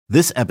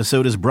This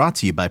episode is brought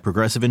to you by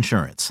Progressive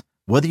Insurance.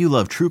 Whether you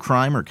love true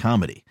crime or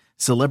comedy,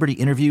 celebrity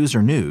interviews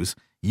or news,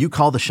 you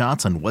call the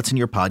shots on what's in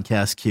your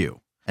podcast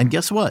queue. And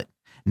guess what?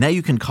 Now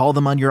you can call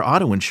them on your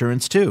auto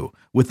insurance too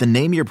with the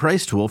Name Your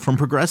Price tool from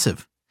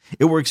Progressive.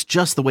 It works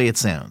just the way it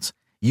sounds.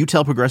 You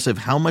tell Progressive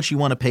how much you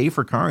want to pay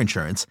for car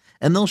insurance,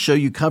 and they'll show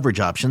you coverage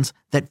options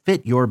that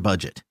fit your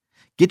budget.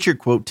 Get your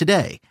quote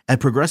today at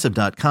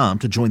Progressive.com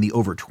to join the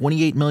over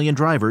 28 million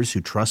drivers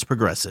who trust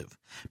Progressive.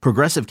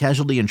 Progressive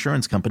Casualty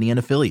Insurance Company and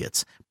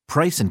Affiliates.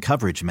 Price and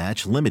coverage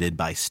match limited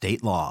by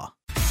state law.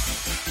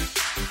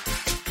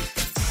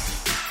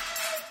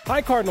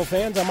 Hi, Cardinal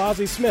fans. I'm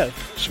Ozzie Smith.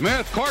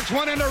 Smith corks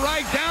one into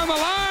right down the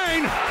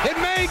line.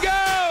 It may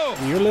go.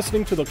 And you're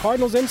listening to the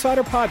Cardinals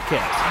Insider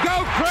Podcast.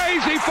 Go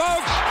crazy,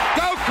 folks.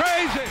 Go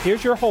crazy.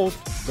 Here's your host,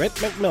 Brett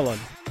McMillan.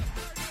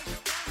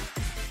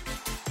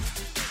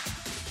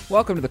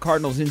 Welcome to the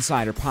Cardinals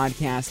Insider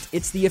Podcast.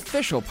 It's the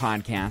official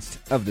podcast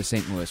of the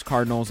St. Louis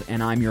Cardinals,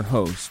 and I'm your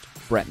host,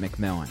 Brett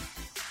McMillan.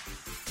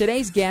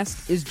 Today's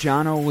guest is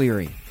John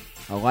O'Leary,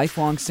 a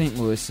lifelong St.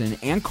 Louisan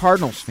and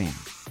Cardinals fan.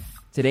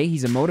 Today,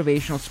 he's a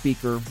motivational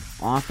speaker,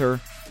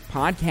 author,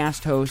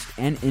 podcast host,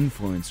 and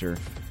influencer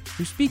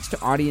who speaks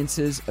to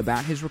audiences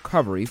about his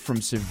recovery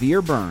from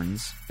severe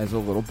burns as a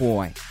little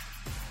boy.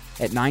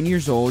 At 9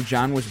 years old,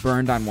 John was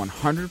burned on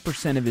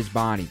 100% of his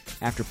body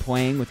after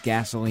playing with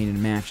gasoline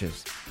in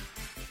matches.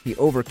 He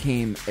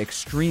overcame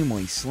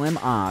extremely slim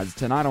odds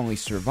to not only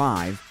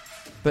survive,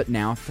 but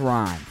now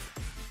thrive.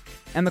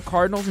 And the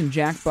Cardinals and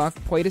Jack Buck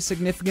played a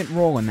significant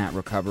role in that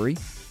recovery.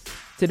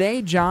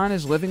 Today, John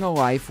is living a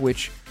life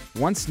which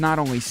once not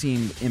only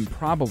seemed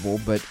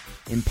improbable, but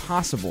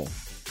impossible.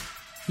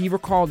 He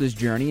recalled his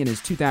journey in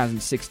his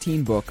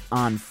 2016 book,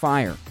 On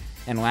Fire,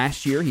 and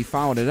last year he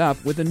followed it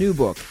up with a new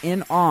book,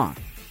 In Awe,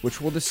 which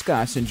we'll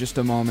discuss in just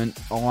a moment,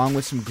 along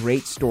with some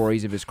great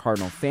stories of his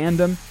Cardinal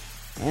fandom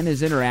and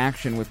his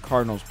interaction with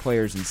Cardinals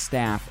players and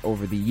staff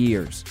over the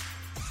years.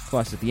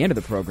 Plus, at the end of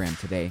the program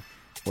today,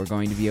 we're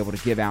going to be able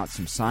to give out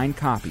some signed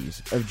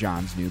copies of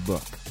John's new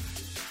book.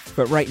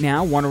 But right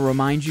now, I want to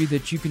remind you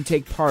that you can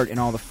take part in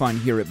all the fun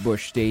here at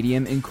Busch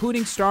Stadium,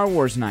 including Star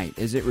Wars Night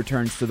as it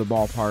returns to the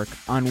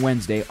ballpark on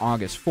Wednesday,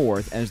 August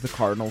 4th, as the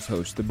Cardinals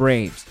host the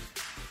Braves.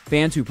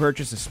 Fans who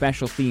purchase a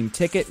special themed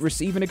ticket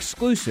receive an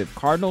exclusive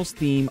Cardinals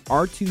theme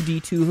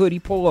R2-D2 hoodie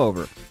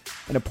pullover,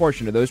 and a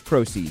portion of those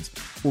proceeds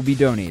will be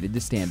donated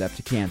to Stand Up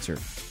to Cancer.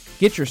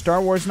 Get your Star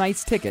Wars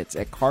Nights tickets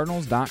at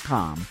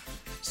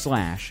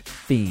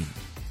cardinals.com/theme.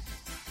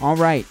 All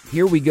right,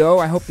 here we go.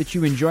 I hope that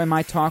you enjoy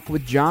my talk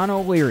with John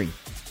O'Leary.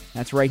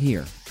 That's right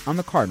here on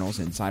the Cardinals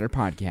Insider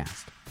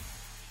Podcast.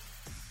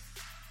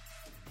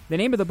 The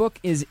name of the book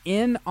is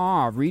In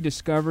Awe,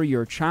 Rediscover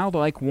Your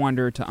Childlike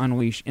Wonder to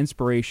Unleash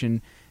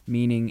Inspiration,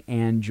 Meaning,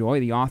 and Joy.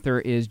 The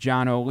author is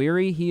John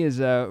O'Leary. He is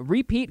a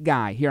repeat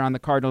guy here on the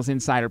Cardinals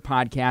Insider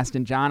Podcast.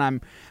 And John,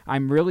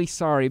 I'm really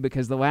sorry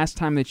because the last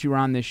time that you were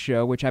on this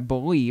show, which I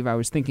believe, I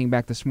was thinking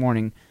back this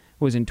morning,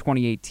 was in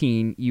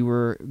 2018, you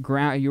were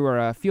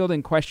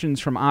fielding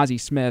questions from Ozzie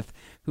Smith,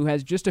 who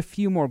has just a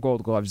few more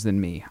Gold Gloves than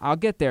me. I'll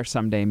get there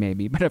someday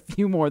maybe, but a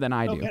few more than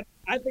I do.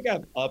 I think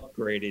I've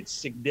upgraded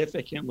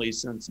significantly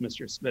since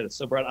Mr. Smith.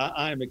 So, Brett,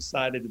 I'm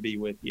excited to be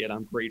with you, and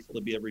I'm grateful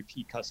to be a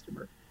repeat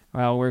customer.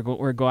 Well,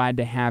 we're glad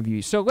to have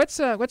you. So let's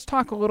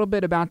talk a little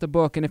bit about the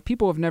book. And if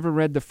people have never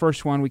read the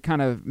first one, we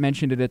kind of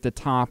mentioned it at the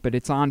top, but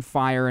it's On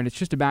Fire, and it's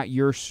just about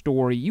your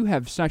story. You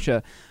have such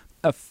a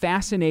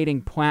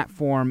fascinating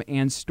platform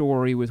and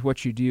story with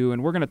what you do,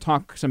 and we're going to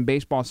talk some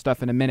baseball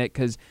stuff in a minute,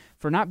 because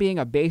for not being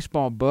a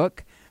baseball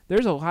book,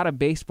 there's a lot of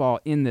baseball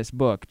in this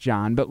book,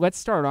 John. But let's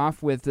start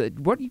off with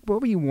what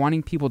were you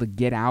wanting people to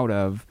get out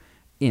of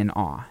In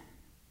Awe?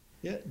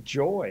 Yeah,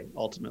 joy,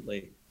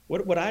 ultimately.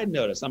 What I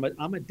noticed,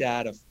 I'm a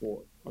dad of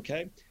 4,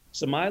 okay?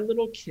 So my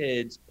little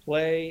kids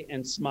play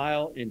and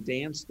smile and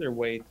dance their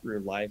way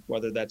through life,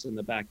 whether that's in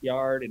the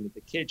backyard, into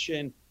the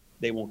kitchen.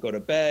 They won't go to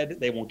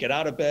bed. They won't get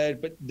out of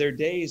bed, but their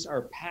days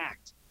are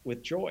packed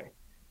with joy.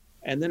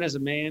 And then as a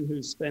man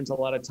who spends a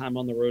lot of time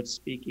on the road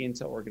speaking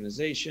to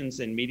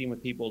organizations and meeting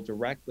with people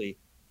directly,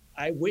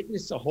 I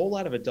witnessed a whole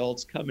lot of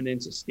adults coming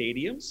into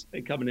stadiums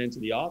and coming into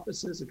the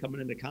offices and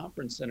coming into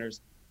conference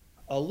centers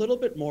a little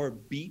bit more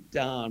beat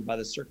down by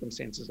the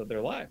circumstances of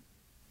their life.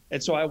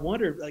 And so I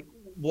wondered,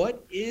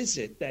 what is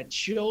it that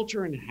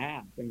children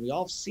have? And we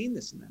all have seen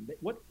this in them.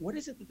 What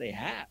is it that they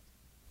have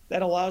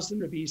that allows them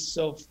to be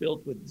so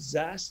filled with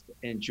zest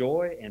and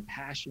joy and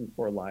passion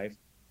for life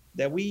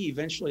that we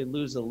eventually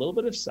lose a little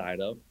bit of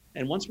sight of?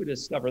 And once we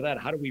discover that,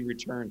 how do we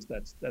return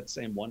to that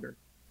same wonder?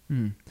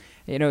 You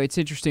know, it's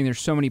interesting. There's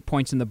so many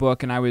points in the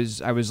book, and I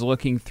was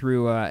looking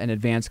through an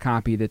advanced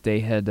copy that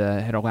they had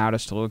allowed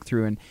us to look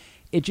through, and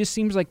it just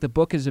seems like the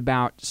book is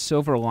about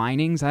silver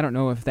linings. I don't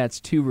know if that's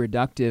too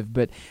reductive,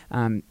 but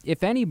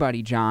if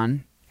anybody,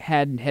 John,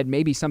 had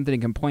maybe something to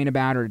complain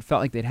about or had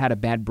felt like they'd had a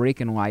bad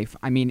break in life,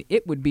 I mean,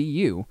 it would be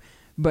you.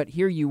 But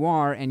here you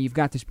are, and you've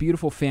got this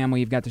beautiful family,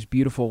 you've got this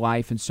beautiful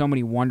life, and so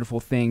many wonderful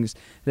things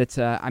that,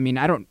 I mean,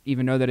 I don't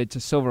even know that it's a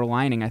silver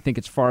lining. I think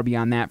it's far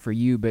beyond that for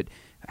you, but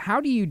How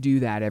do you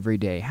do that every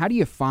day? How do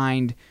you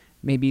find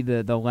maybe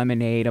the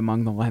lemonade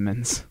among the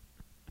lemons?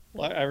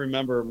 Well, I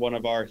remember one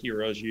of our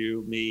heroes,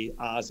 you, me,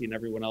 Ozzie, and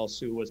everyone else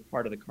who was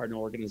part of the Cardinal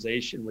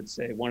organization would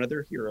say one of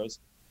their heroes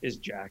is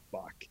Jack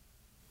Buck.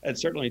 And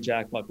certainly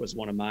Jack Buck was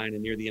one of mine.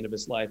 And near the end of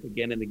his life,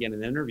 again and again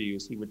in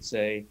interviews, he would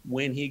say,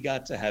 when he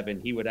got to heaven,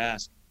 he would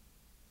ask,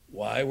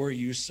 why were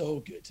you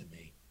so good to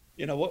me?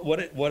 You know,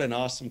 what an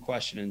awesome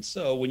question. And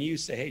so when you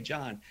say, hey,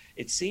 John,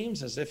 it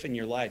seems as if in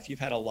your life you've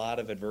had a lot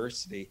of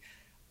adversity.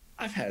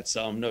 I've had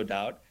some, no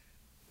doubt.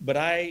 But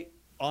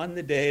on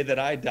the day that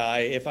I die,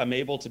 if I'm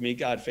able to meet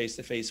God face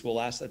to face,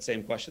 will ask that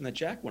same question that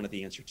Jack wanted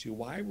the answer to.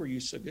 Why were you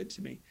so good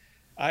to me?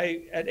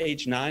 I, at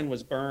age 9,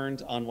 was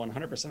burned on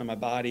 100% of my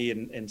body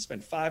and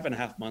spent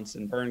 5.5 months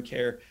in burn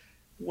care,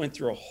 went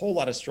through a whole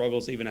lot of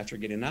struggles even after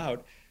getting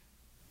out.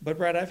 But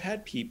Brad, I've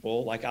had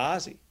people like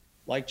Ozzie,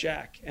 like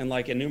Jack, and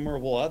like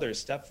innumerable others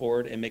step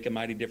forward and make a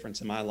mighty difference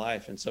in my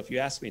life. And so if you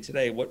ask me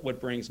today, what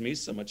brings me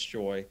so much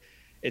joy,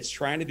 it's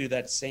trying to do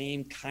that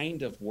same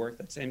kind of work,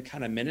 that same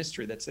kind of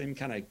ministry, that same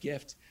kind of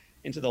gift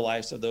into the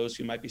lives of those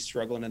who might be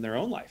struggling in their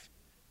own life.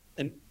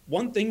 And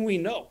one thing we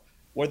know,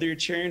 whether you're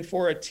cheering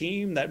for a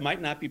team that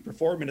might not be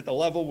performing at the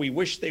level we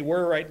wish they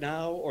were right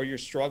now, or you're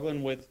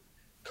struggling with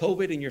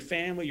COVID in your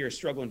family, you're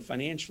struggling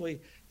financially,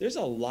 there's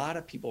a lot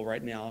of people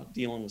right now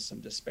dealing with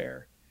some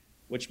despair,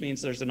 which means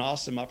there's an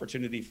awesome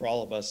opportunity for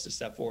all of us to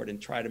step forward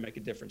and try to make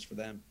a difference for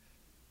them.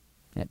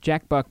 Yeah,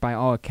 Jack Buck, by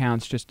all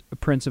accounts, just a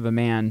prince of a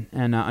man.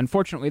 And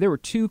unfortunately, there were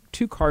two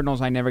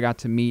Cardinals I never got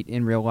to meet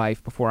in real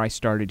life before I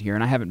started here,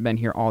 and I haven't been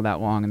here all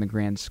that long in the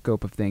grand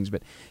scope of things.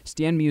 But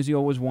Stan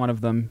Musial was one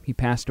of them. He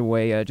passed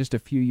away just a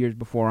few years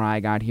before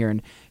I got here,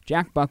 and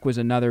Jack Buck was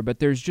another. But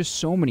there's just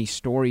so many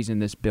stories in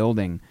this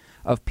building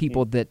of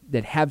people that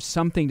have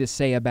something to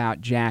say about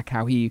Jack,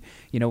 how he,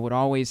 would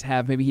always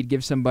have, maybe he'd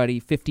give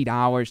somebody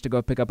 $50 to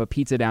go pick up a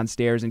pizza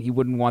downstairs and he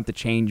wouldn't want the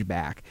change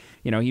back.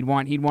 He'd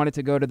want it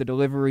to go to the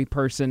delivery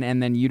person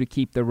and then you to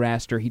keep the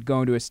rest, or he'd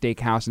go into a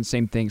steakhouse and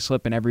same thing,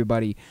 slipping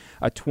everybody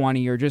a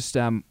 20, or just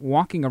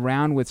walking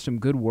around with some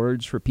good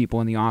words for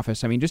people in the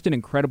office. I mean, just an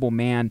incredible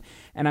man.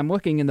 And I'm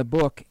looking in the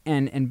book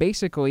and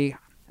basically,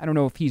 I don't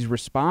know if he's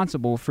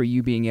responsible for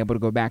you being able to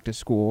go back to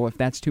school, if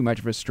that's too much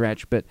of a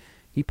stretch, but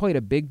he played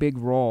a big, big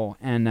role,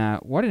 and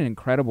what an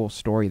incredible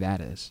story that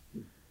is.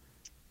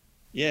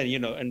 Yeah,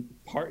 and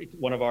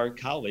one of our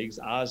colleagues,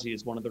 Ozzie,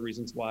 is one of the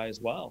reasons why as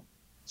well.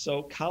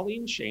 So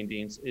Colleen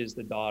Shaindienz is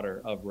the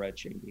daughter of Red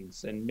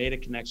Shaindienz and made a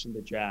connection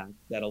to Jack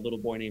that a little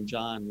boy named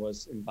John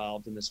was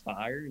involved in this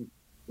fire and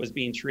was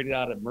being treated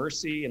out of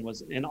mercy and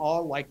was in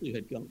all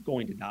likelihood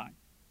going to die.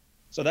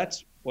 So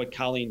that's what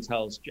Colleen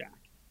tells Jack.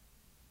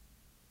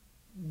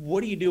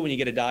 What do you do when you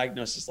get a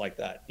diagnosis like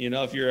that?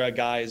 If you're a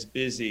guy as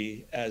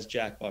busy as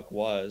Jack Buck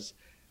was,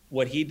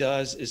 what he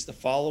does is the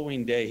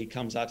following day, he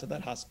comes out to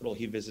that hospital,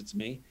 he visits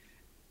me.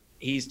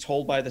 He's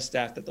told by the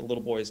staff that the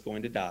little boy is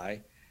going to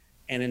die.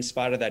 And in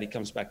spite of that, he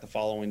comes back the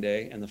following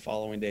day and the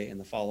following day and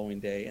the following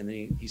day. And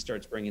then he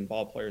starts bringing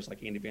ball players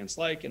like Andy Van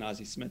Slyke and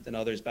Ozzie Smith and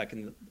others back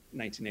in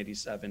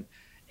 1987,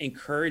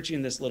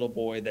 encouraging this little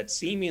boy that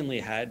seemingly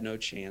had no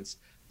chance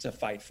to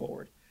fight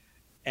forward.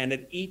 And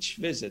at each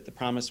visit, the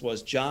promise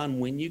was, John,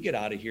 when you get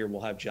out of here,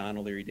 we'll have John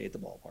O'Leary Day at the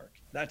ballpark.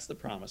 That's the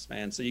promise,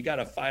 man. So you got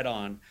to fight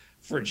on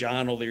for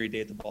John O'Leary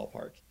Day at the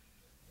ballpark.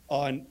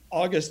 On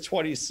August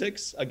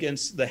 26th,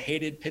 against the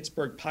hated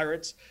Pittsburgh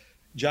Pirates,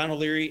 John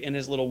O'Leary in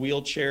his little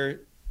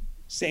wheelchair,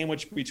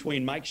 sandwiched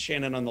between Mike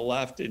Shannon on the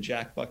left and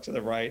Jack Buck to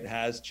the right,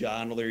 has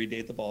John O'Leary Day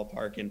at the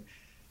ballpark. And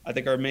I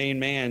think our main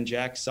man,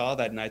 Jack, saw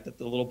that night that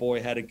the little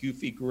boy had a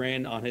goofy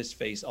grin on his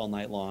face all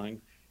night long.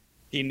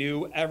 He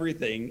knew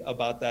everything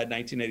about that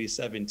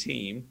 1987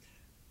 team,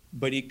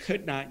 but he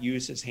could not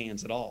use his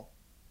hands at all.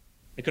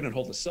 He couldn't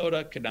hold a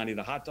soda, could not eat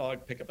a hot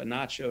dog, pick up a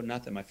nacho,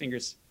 nothing. My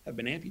fingers have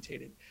been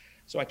amputated,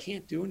 so I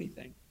can't do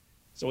anything.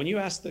 So when you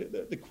ask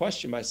the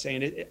question by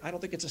saying it, I don't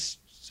think it's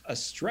a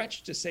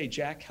stretch to say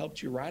Jack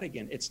helped you ride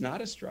again. It's not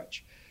a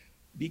stretch,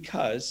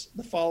 because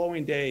the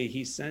following day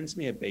he sends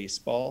me a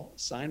baseball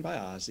signed by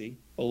Ozzie.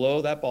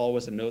 Below that ball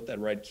was a note that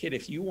read, "Kid,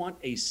 if you want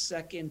a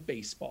second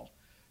baseball,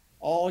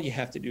 all you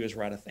have to do is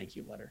write a thank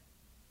you letter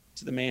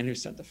to the man who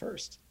sent the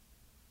first."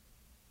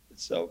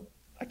 So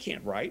I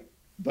can't write,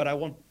 but I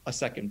want a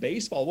second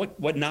baseball. What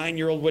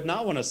 9-year-old would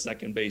not want a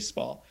second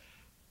baseball?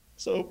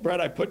 So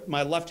Brett, I put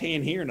my left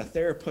hand here and a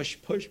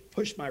therapist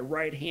push my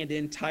right hand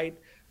in tight,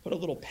 put a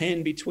little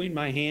pen between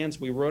my hands.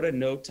 We wrote a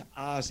note to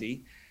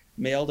Ozzie,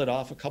 mailed it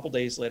off. A couple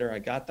days later, I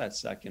got that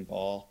second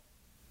ball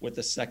with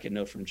a second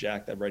note from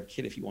Jack that read,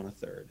 "Kid, if you want a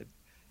third."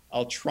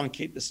 I'll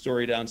truncate the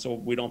story down so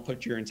we don't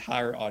put your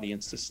entire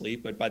audience to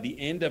sleep. But by the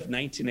end of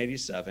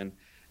 1987,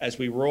 as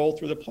we roll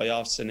through the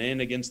playoffs and in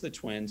against the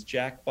Twins,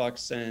 Jack Buck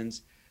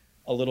sends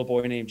a little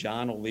boy named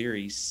John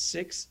O'Leary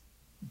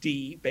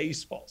 6D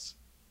baseballs.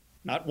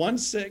 Not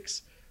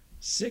 1-6,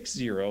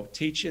 6-0,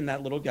 teaching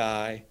that little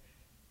guy,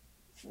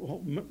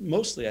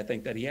 mostly I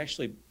think, that he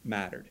actually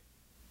mattered,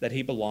 that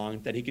he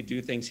belonged, that he could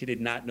do things he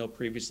did not know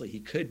previously he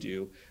could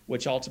do,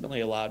 which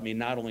ultimately allowed me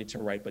not only to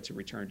write, but to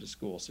return to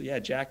school. So yeah,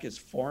 Jack is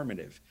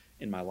formative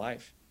in my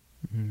life.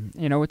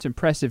 You know, what's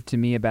impressive to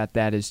me about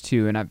that is,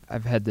 too, and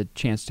I've had the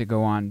chance to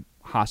go on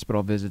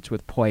hospital visits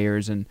with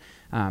players, and,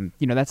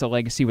 that's a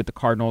legacy with the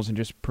Cardinals and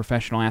just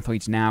professional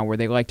athletes now, where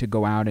they like to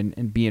go out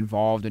and be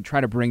involved and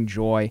try to bring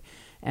joy.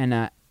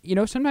 And,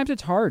 sometimes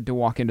it's hard to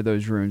walk into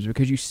those rooms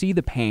because you see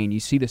the pain, you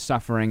see the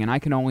suffering, and I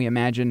can only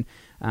imagine,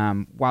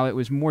 while it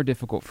was more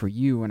difficult for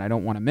you, and I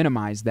don't want to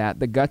minimize that,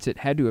 the guts it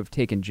had to have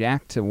taken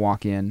Jack to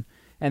walk in,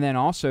 and then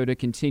also to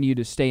continue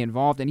to stay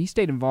involved. And he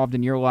stayed involved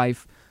in your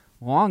life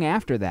long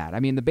after that. I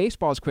mean, the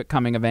baseballs quit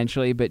coming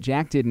eventually, but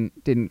Jack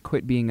didn't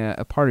quit being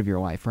a part of your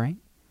life, right?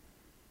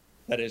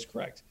 That is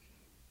correct.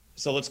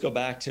 So let's go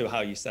back to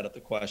how you set up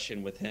the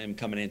question with him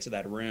coming into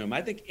that room.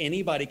 I think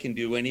anybody can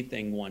do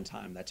anything one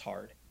time that's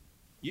hard.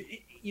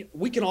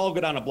 We can all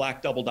go down a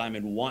black double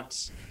diamond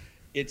once.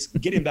 It's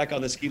getting back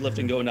on the ski lift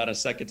and going down a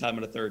second time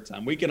and a third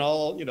time. We can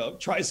all,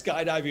 try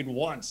skydiving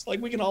once.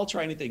 Like, we can all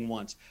try anything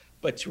once,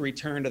 but to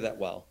return to that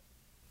well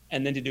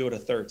and then to do it a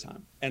third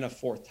time and a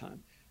fourth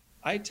time.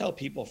 I tell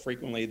people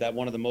frequently that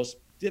one of the most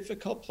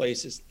difficult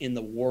places in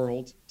the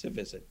world to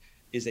visit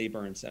is a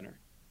burn center.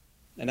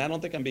 And I don't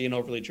think I'm being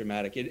overly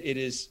dramatic. It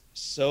is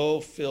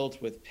so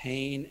filled with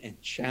pain and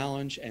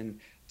challenge and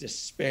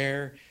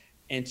despair.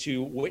 And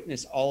to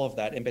witness all of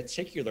that, in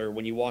particular,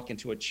 when you walk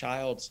into a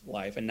child's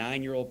life, a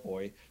 9-year-old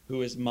boy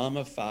who is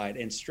mummified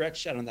and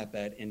stretched out on that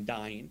bed and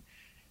dying.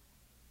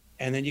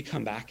 And then you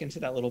come back into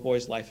that little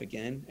boy's life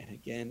again and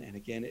again and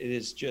again.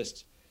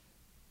 It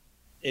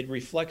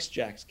reflects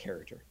Jack's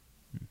character.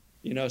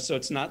 So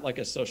it's not like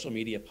a social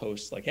media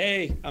post like,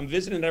 hey, I'm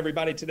visiting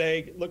everybody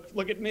today.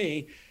 Look at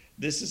me.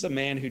 This is a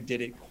man who did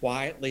it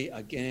quietly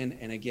again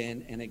and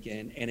again and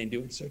again. And in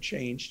doing so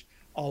changed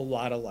a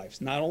lot of lives,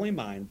 not only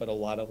mine, but a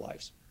lot of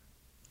lives.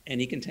 And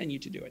he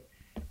continued to do it.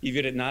 He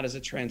viewed it not as a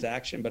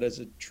transaction, but as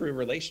a true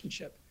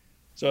relationship.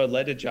 So it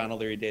led to John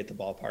O'Leary Day at the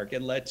ballpark.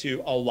 It led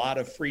to a lot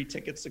of free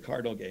tickets to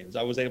Cardinal games.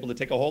 I was able to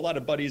take a whole lot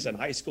of buddies in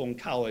high school and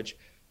college,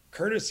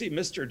 courtesy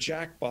Mr.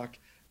 Jack Buck,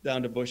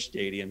 down to Busch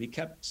Stadium. He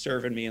kept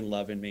serving me and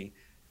loving me.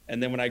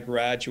 And then when I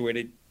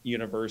graduated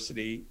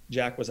university,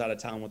 Jack was out of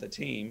town with a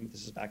team.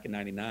 This is back in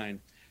 '99.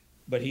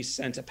 But he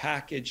sent a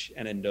package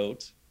and a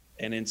note.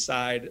 And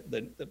inside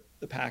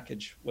the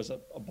package was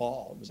a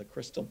ball. It was a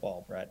crystal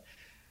ball, Brett.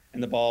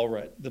 And the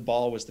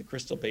ball was the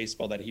crystal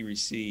baseball that he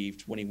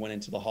received when he went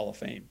into the Hall of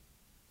Fame.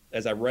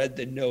 As I read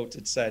the note,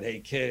 it said,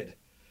 hey, kid,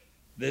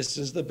 this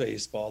is the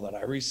baseball that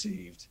I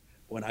received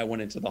when I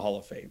went into the Hall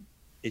of Fame.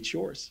 It's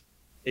yours.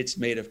 It's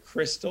made of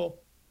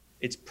crystal.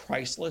 It's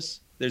priceless.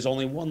 There's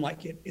only one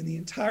like it in the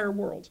entire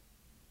world.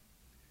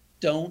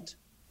 Don't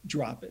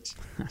drop it.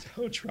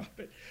 Don't drop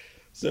it.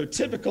 So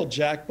typical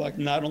Jack Buck,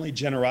 not only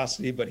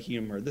generosity, but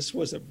humor. This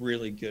was a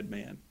really good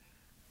man.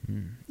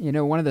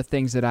 One of the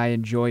things that I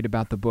enjoyed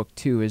about the book,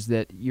 too, is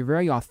that you're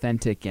very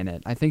authentic in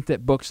it. I think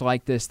that books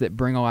like this that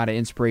bring a lot of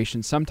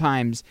inspiration,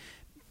 sometimes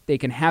they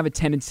can have a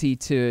tendency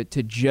to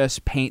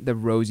just paint the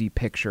rosy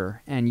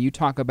picture. And you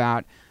talk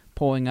about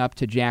pulling up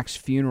to Jack's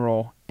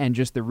funeral and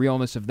just the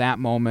realness of that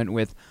moment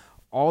with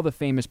all the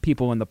famous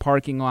people in the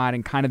parking lot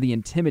and kind of the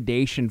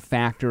intimidation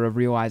factor of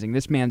realizing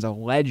this man's a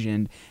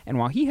legend. And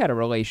while he had a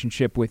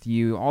relationship with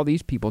you, all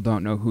these people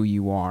don't know who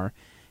you are.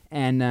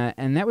 And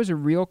that was a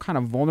real kind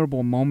of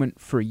vulnerable moment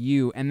for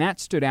you. And that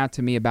stood out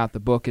to me about the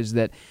book is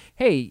that,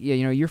 hey,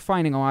 you're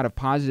finding a lot of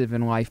positive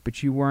in life,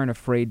 but you weren't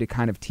afraid to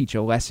kind of teach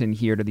a lesson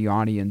here to the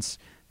audience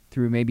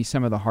through maybe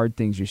some of the hard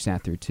things you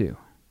sat through too.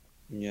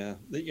 Yeah.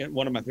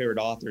 One of my favorite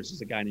authors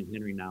is a guy named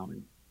Henry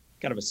Nouwen,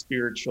 kind of a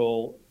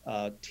spiritual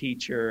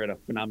teacher and a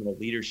phenomenal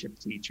leadership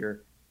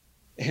teacher.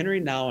 Henry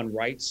Nouwen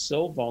writes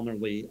so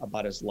vulnerably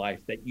about his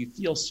life that you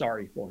feel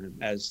sorry for him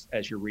as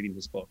you're reading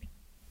this book,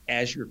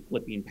 as you're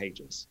flipping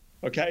pages.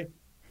 Okay.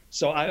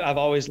 So I've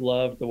always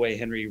loved the way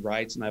Henry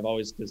writes, and I've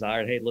always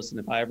desired, hey, listen,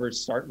 if I ever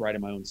start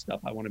writing my own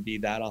stuff, I want to be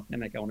that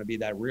authentic. I want to be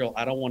that real.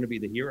 I don't want to be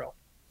the hero.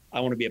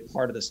 I want to be a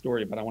part of the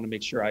story, but I want to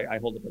make sure I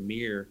hold up a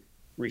mirror,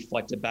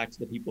 reflect it back to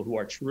the people who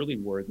are truly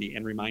worthy,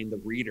 and remind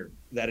the reader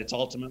that it's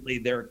ultimately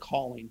their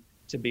calling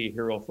to be a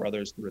hero for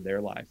others through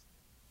their life.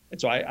 And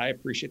so I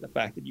appreciate the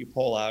fact that you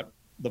pull out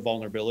the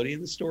vulnerability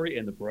in the story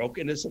and the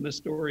brokenness in the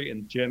story.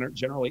 And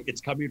generally it's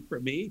coming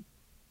from me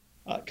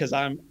because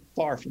I'm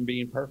far from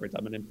being perfect.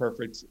 I'm an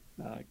imperfect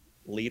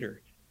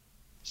leader.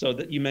 So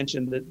that you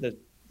mentioned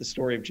the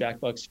story of Jack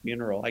Buck's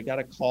funeral. I got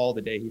a call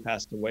the day he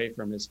passed away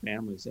from his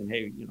family saying,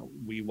 hey,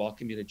 we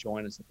welcome you to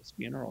join us at this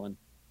funeral. And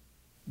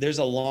there's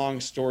a long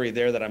story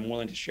there that I'm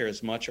willing to share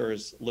as much or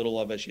as little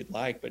of as you'd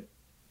like. But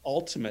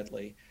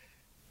ultimately,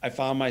 I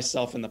found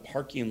myself in the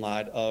parking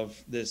lot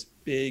of this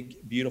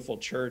big, beautiful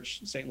church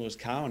in St. Louis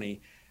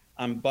County.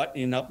 I'm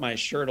buttoning up my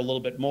shirt a little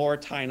bit more,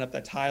 tying up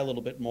that tie a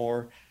little bit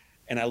more.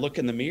 And I look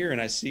in the mirror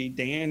and I see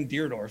Dan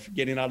Deerdorf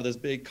getting out of this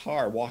big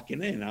car,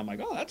 walking in. And I'm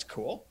like, oh, that's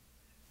cool.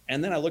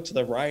 And then I look to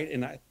the right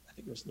and I think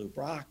it was Lou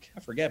Brock,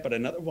 I forget, but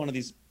another one of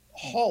these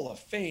Hall of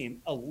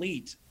Fame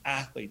elite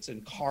athletes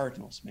and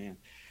Cardinals, man.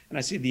 And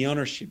I see the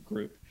ownership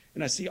group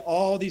and I see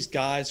all these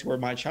guys who are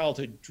my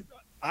childhood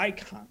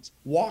icons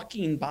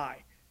walking by.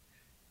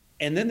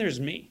 And then there's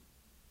me.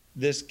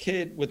 This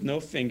kid with no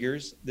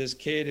fingers, this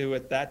kid who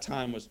at that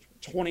time was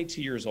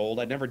 22 years old.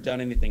 I'd never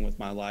done anything with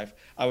my life.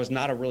 I was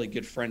not a really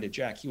good friend to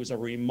Jack. He was a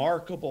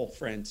remarkable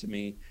friend to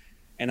me,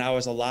 and I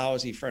was a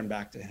lousy friend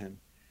back to him.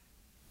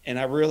 And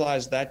I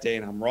realized that day,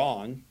 and I'm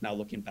wrong now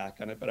looking back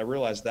on it, but I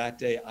realized that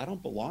day, I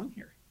don't belong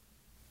here.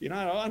 You know,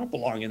 I don't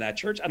belong in that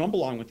church. I don't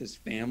belong with his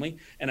family,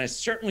 and I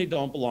certainly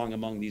don't belong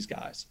among these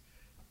guys.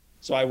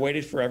 So I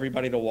waited for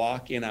everybody to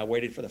walk in. I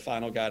waited for the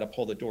final guy to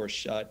pull the door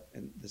shut,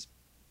 and this,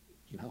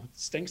 you know, it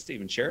stinks to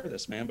even share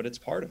this, man, but it's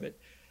part of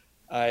it.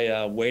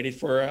 I waited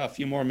for a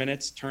few more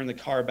minutes, turned the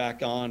car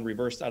back on,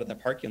 reversed out of the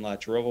parking lot,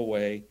 drove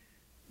away,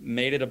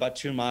 made it about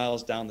 2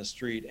 miles down the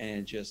street,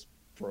 and just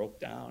broke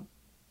down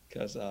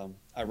because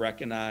I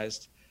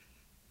recognized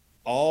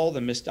all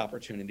the missed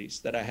opportunities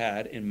that I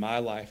had in my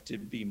life to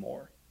be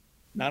more,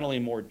 not only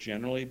more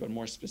generally, but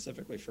more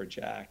specifically for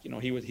Jack. You know,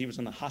 he was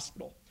in the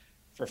hospital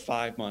for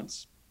 5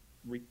 months,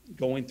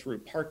 going through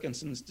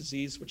Parkinson's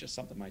disease, which is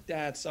something my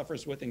dad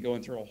suffers with, and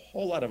going through a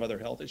whole lot of other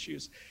health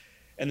issues.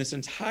 And this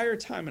entire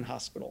time in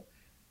hospital,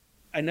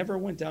 I never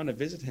went down to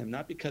visit him,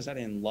 not because I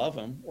didn't love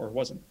him or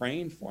wasn't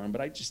praying for him,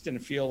 but I just didn't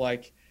feel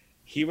like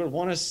he would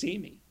want to see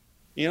me.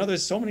 You know,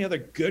 there's so many other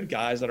good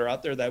guys that are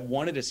out there that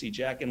wanted to see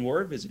Jack and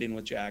were visiting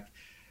with Jack.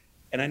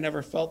 And I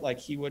never felt like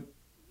he would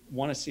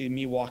want to see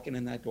me walking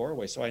in that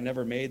doorway. So I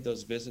never made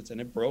those visits, and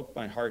it broke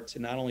my heart to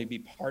not only be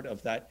part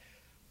of that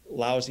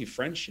lousy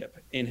friendship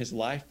in his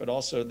life, but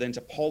also then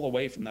to pull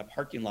away from that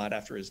parking lot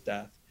after his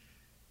death.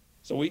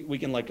 So we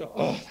can like,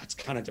 oh, that's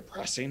kind of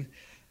depressing.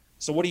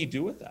 So what do you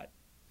do with that?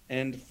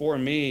 And for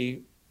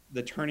me,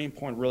 the turning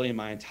point really in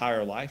my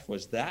entire life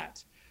was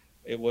that.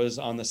 It was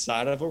on the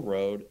side of a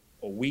road,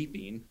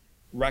 weeping,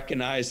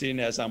 recognizing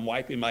as I'm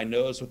wiping my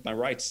nose with my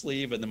right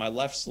sleeve and then my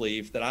left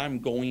sleeve that I'm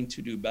going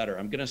to do better.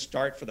 I'm going to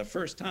start for the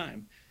first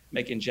time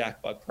making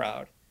Jack Buck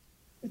proud.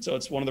 And so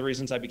it's one of the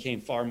reasons I became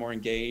far more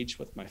engaged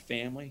with my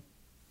family.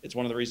 It's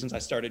one of the reasons I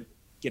started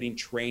getting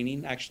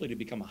training actually to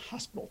become a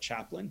hospital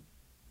chaplain.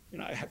 You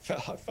know, I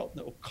felt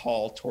no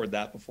call toward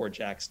that before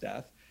Jack's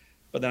death.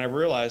 But then I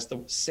realized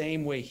the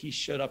same way he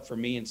showed up for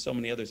me and so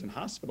many others in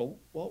hospital,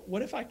 well,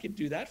 what if I could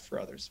do that for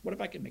others? What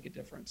if I could make a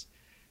difference?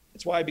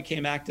 It's why I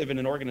became active in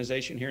an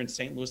organization here in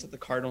St. Louis that the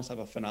Cardinals have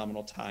a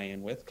phenomenal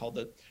tie-in with called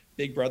the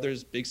Big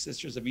Brothers, Big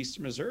Sisters of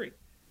Eastern Missouri.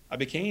 I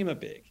became a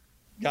big,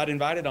 got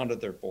invited onto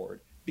their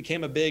board,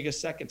 became a big a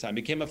second time,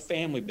 became a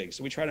family big.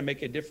 So we try to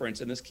make a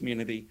difference in this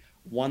community,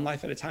 one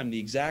life at a time, the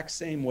exact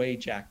same way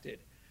Jack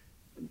did.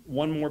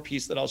 One more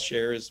piece that I'll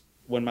share is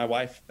when my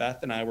wife,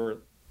 Beth, and I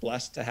were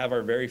blessed to have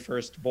our very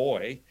first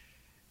boy,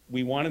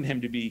 we wanted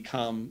him to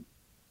become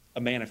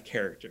a man of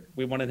character.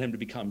 We wanted him to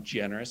become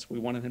generous. We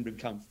wanted him to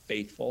become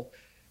faithful.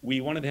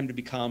 We wanted him to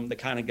become the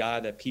kind of guy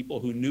that people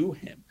who knew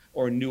him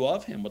or knew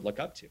of him would look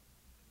up to.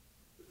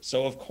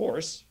 So of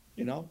course,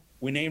 you know,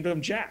 we named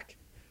him Jack.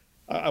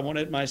 I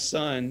wanted my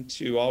son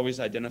to always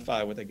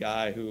identify with a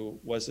guy who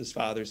was his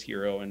father's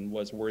hero and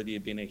was worthy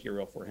of being a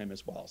hero for him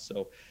as well.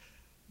 So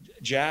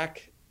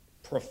Jack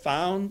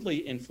profoundly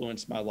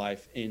influenced my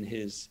life in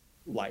his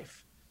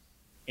life.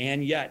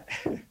 And yet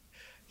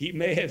he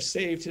may have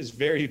saved his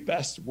very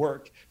best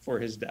work for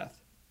his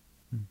death.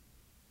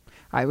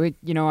 I would,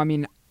 you know, I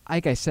mean,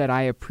 like I said,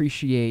 I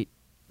appreciate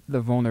the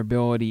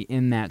vulnerability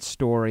in that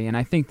story, and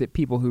I think that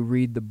people who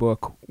read the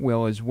book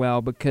will as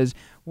well, because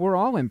we're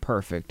all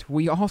imperfect.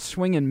 We all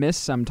swing and miss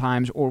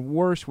sometimes, or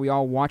worse, we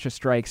all watch a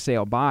strike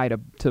sail by,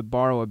 to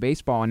borrow a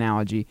baseball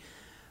analogy,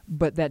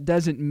 but that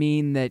doesn't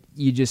mean that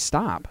you just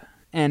stop.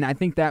 And I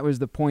think that was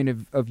the point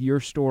of your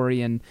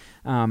story, and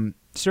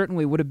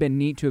certainly would have been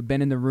neat to have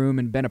been in the room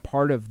and been a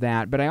part of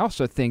that. But I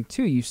also think,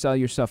 too, you sell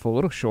yourself a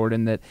little short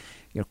in that,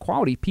 you know,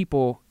 quality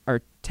people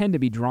tend to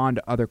be drawn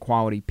to other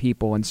quality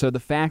people. And so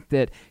the fact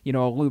that, you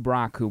know, Lou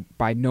Brock, who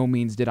by no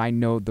means did I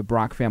know the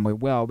Brock family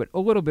well, but a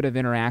little bit of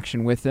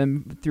interaction with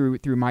them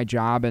through my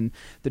job, and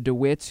the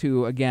DeWitts,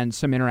 who, again,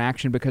 some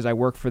interaction because I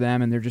work for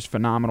them and they're just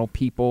phenomenal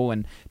people,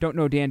 and don't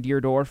know Dan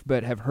Deerdorf,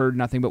 but have heard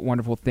nothing but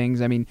wonderful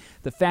things. I mean,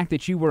 the fact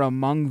that you were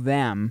among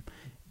them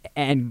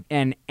and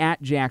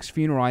at Jack's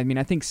funeral, I mean,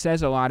 I think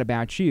says a lot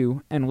about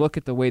you, and look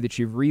at the way that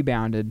you've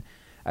rebounded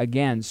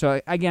again.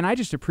 So again, I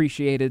just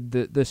appreciated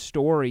the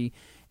story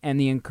and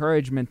the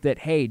encouragement that,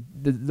 hey,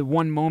 the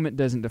one moment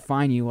doesn't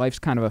define you. Life's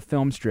kind of a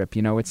film strip,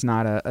 you know, it's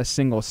not a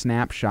single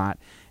snapshot.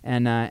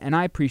 And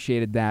I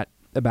appreciated that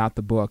about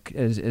the book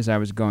as I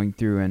was going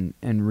through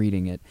and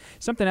reading it.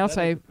 Something else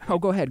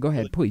go ahead,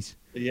 please.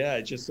 Yeah,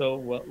 just so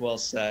well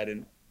said.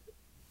 And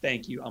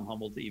thank you. I'm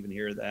humbled to even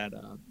hear that,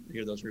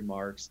 hear those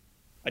remarks.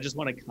 I just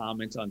want to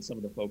comment on some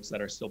of the folks that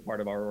are still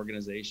part of our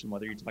organization,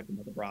 whether you're talking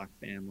about the Brock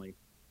family.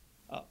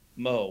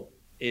 Mo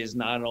is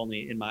not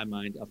only, in my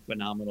mind, a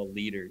phenomenal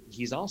leader,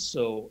 he's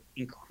also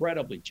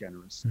incredibly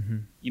generous. Mm-hmm.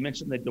 You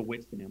mentioned the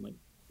DeWitt family.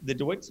 The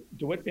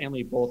DeWitt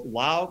family, both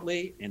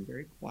loudly and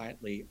very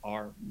quietly,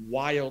 are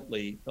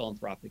wildly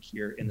philanthropic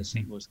here in the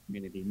St. Louis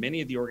community.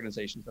 Many of the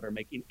organizations that are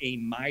making a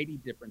mighty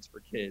difference for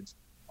kids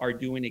are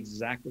doing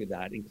exactly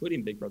that,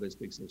 including Big Brothers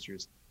Big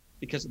Sisters,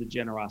 because of the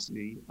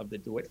generosity of the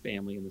DeWitt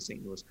family and the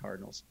St. Louis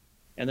Cardinals.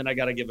 And then I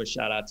got to give a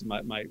shout out to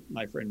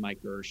my friend Mike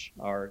Gersh,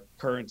 our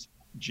current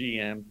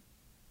GM.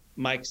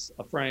 Mike's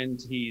a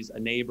friend. He's a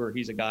neighbor.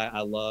 He's a guy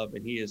I love.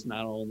 And he is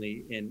not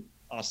only an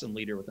awesome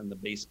leader within the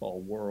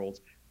baseball world,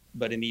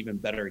 but an even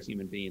better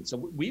human being. So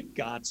we've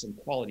got some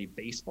quality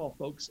baseball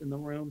folks in the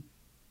room.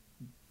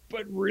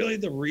 But really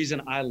the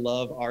reason I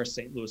love our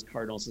St. Louis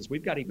Cardinals is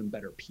we've got even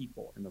better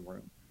people in the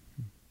room.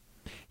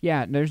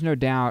 Yeah, there's no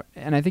doubt.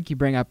 And I think you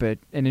bring up an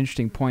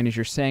interesting point. As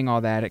you're saying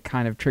all that, it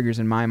kind of triggers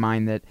in my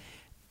mind that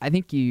I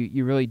think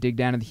you really dig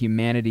down to the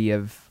humanity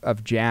of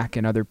Jack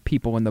and other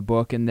people in the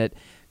book, and that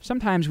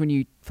sometimes when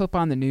you flip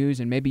on the news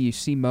and maybe you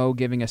see Mo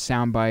giving a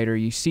soundbite, or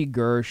you see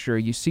Gersh, or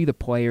you see the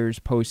players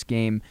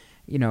post-game,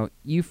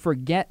 you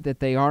forget that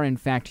they are in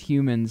fact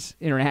humans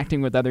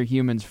interacting with other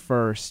humans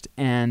first.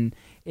 And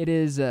it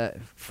is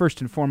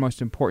first and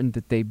foremost important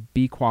that they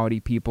be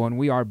quality people, and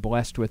we are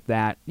blessed with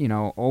that,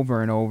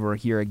 over and over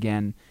here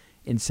again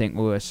in St.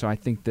 Louis. So I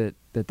think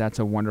that's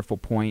a wonderful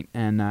point.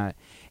 And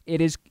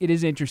it is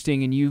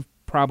interesting, and you've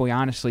probably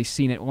honestly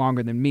seen it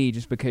longer than me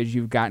just because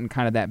you've gotten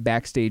kind of that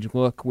backstage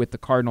look with the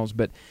Cardinals,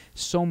 but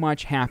so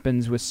much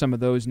happens with some of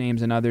those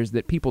names and others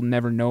that people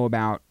never know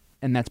about,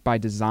 and that's by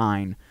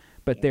design.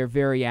 But they're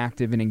very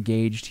active and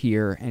engaged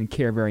here and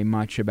care very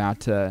much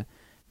about the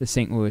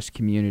St. Louis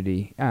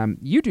community.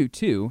 You do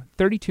too.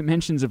 32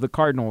 mentions of the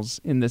Cardinals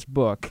in this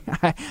book.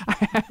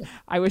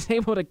 I was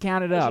able to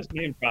count it up. Just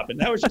name dropping.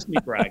 That was just me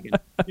bragging,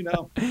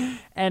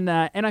 And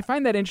I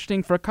find that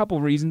interesting for a couple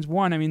reasons.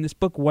 One, I mean, this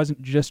book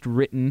wasn't just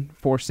written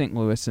for St.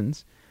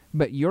 Louisans,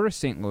 but you're a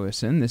St.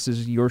 Louisan. This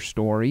is your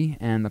story,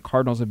 and the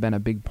Cardinals have been a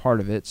big part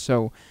of it.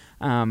 So,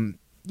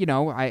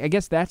 I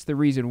guess that's the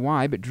reason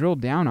why. But drill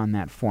down on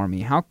that for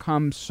me. How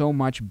come so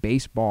much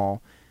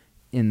baseball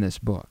in this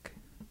book?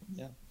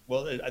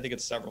 Well, I think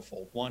it's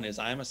severalfold. One is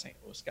I'm a St.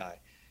 Louis guy.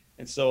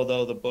 And so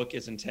though the book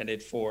is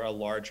intended for a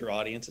larger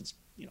audience, it's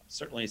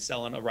certainly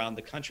selling around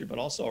the country, but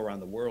also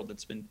around the world.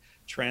 It's been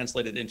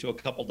translated into a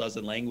couple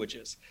dozen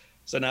languages.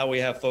 So now we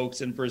have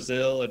folks in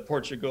Brazil and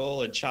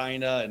Portugal and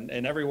China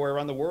and everywhere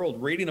around the world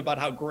reading about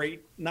how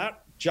great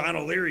not John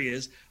O'Leary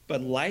is,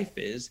 but life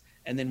is,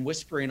 and then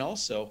whispering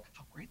also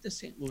how great the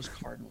St. Louis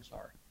Cardinals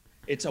are.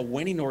 It's a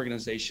winning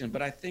organization,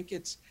 but I think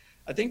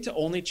to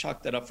only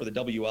chalk that up for the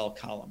WL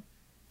column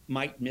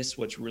might miss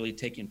what's really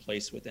taking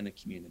place within a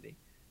community.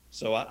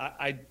 So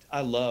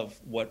I love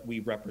what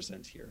we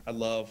represent here. I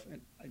love,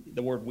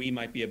 the word we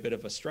might be a bit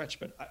of a stretch,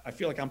 but I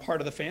feel like I'm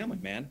part of the family,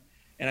 man.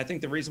 And I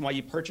think the reason why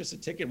you purchase a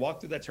ticket,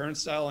 walk through that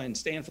turnstile and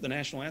stand for the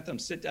national anthem,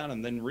 sit down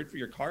and then root for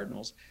your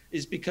Cardinals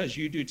is because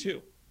you do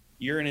too.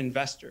 You're an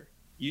investor.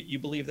 You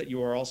believe that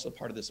you are also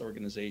part of this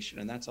organization,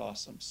 and that's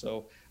awesome.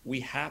 So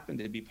we happen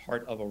to be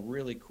part of a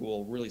really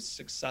cool, really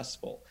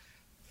successful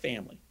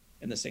family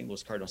in the St.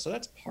 Louis Cardinals. So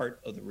that's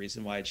part of the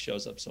reason why it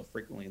shows up so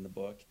frequently in the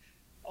book.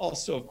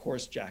 Also, of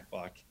course, Jack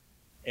Buck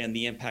and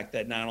the impact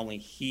that not only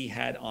he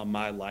had on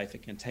my life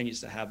and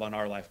continues to have on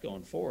our life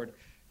going forward,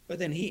 but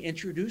then he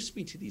introduced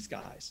me to these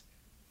guys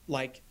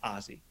like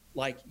Ozzie,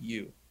 like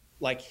you,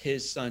 like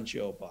his son,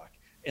 Joe Buck,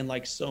 and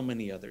like so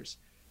many others.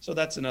 So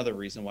that's another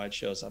reason why it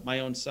shows up. My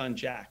own son,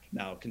 Jack,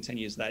 now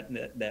continues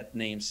that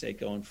namesake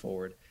going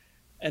forward.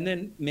 And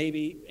then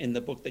maybe in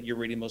the book that you're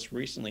reading most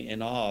recently,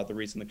 In Awe, the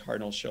reason the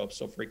Cardinals show up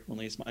so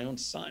frequently is my own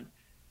son.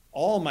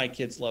 All my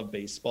kids love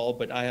baseball,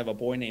 but I have a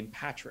boy named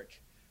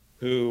Patrick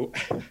who,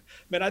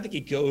 man, I think he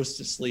goes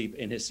to sleep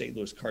in his St.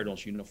 Louis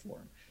Cardinals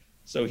uniform.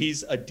 So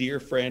he's a dear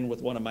friend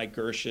with one of Mike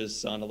Gersh's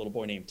son, a little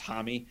boy named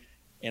Tommy.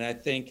 And I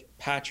think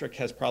Patrick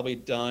has probably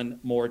done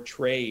more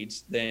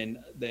trades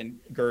than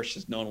Gersh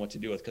has known what to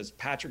do with, because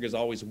Patrick is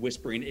always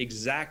whispering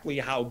exactly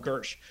how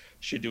Gersh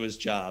should do his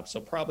job. So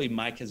probably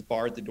Mike has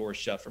barred the door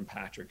shut from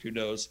Patrick, who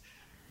knows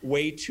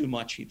way too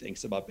much, he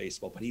thinks, about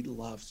baseball, but he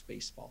loves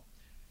baseball.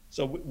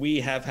 So we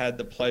have had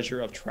the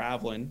pleasure of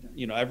traveling.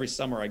 Every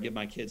summer I give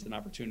my kids an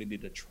opportunity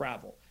to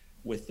travel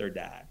with their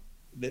dad.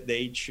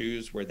 They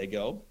choose where they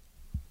go.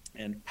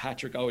 And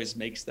Patrick always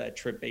makes that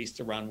trip based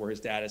around where his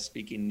dad is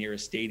speaking near a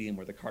stadium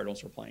where the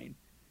Cardinals are playing.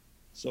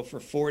 So for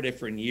 4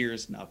 different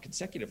years now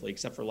consecutively,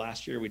 except for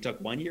last year, we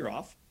took 1 year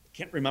off.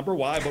 Can't remember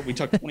why, but we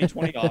took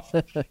 2020 off.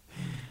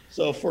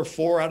 So for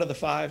 4 out of the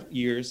 5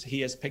 years,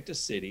 he has picked a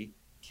city: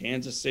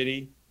 Kansas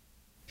City,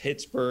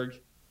 Pittsburgh,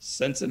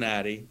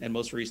 Cincinnati, and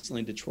most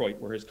recently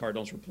Detroit, where his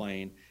Cardinals were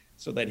playing,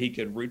 so that he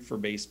could root for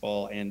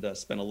baseball and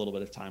spend a little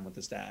bit of time with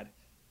his dad.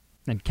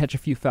 And catch a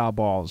few foul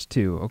balls,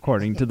 too,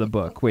 according to the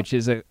book, which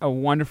is a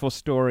wonderful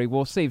story.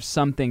 We'll save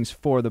some things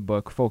for the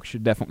book. Folks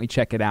should definitely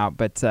check it out.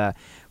 But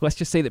let's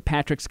just say that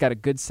Patrick's got a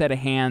good set of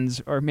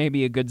hands, or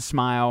maybe a good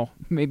smile,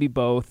 maybe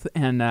both,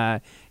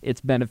 and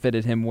it's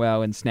benefited him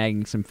well in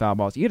snagging some foul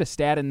balls. You had a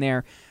stat in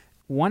there.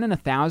 1 in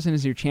 1,000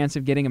 is your chance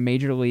of getting a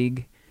major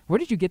league. Where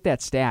did you get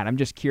that stat? I'm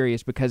just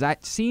curious, because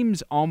that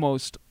seems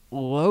almost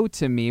low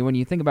to me when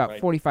you think about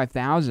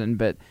 45,000,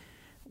 but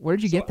where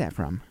did you get that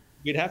from?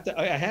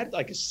 I had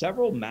like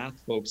several math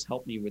folks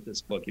help me with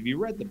this book. If you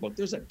read the book,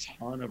 there's a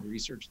ton of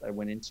research that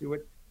went into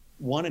it.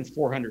 1 in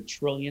 400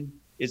 trillion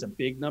is a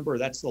big number.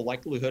 That's the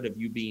likelihood of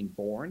you being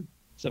born.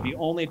 So if you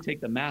only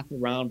take the math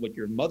around what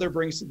your mother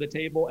brings to the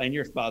table and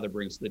your father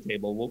brings to the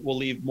table, we'll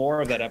leave more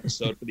of that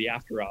episode for the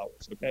after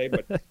hours, okay?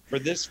 But for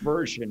this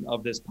version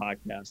of this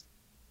podcast,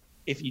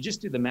 if you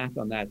just do the math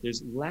on that,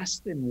 there's less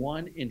than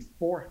 1 in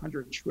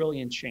 400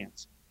 trillion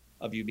chance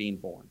of you being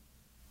born.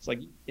 It's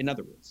like, in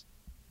other words,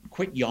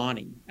 quit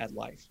yawning at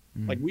life.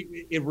 Like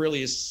it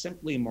really is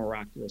simply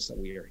miraculous that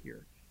we are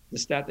here. The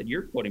stat that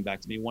you're quoting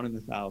back to me, 1 in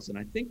 1,000,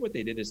 I think what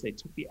they did is they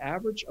took the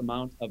average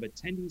amount of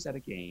attendees at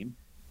a game.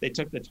 They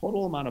took the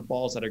total amount of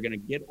balls that are going to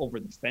get over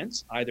the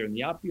fence, either in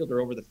the outfield or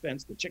over the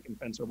fence, the chicken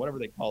fence or whatever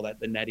they call that,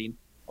 the netting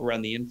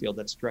around the infield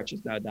that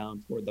stretches now down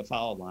toward the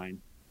foul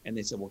line. And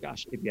they said, well,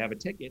 gosh, if you have a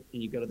ticket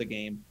and you go to the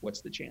game,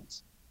 what's the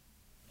chance?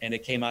 And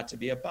it came out to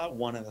be about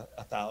 1 in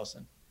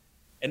 1,000.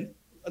 And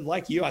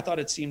like you, I thought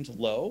it seemed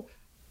low.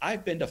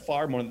 I've been to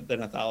far more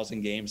than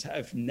 1,000 games.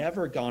 I've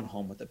never gone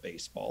home with a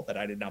baseball that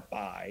I did not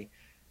buy.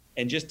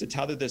 And just to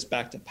tether this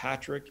back to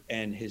Patrick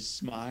and his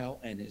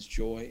smile and his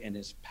joy and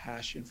his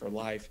passion for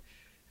life,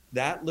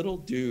 that little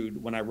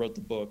dude, when I wrote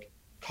the book,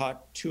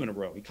 caught 2 in a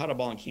row. He caught a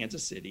ball in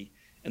Kansas City,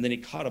 and then he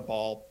caught a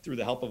ball through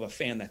the help of a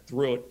fan that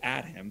threw it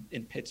at him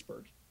in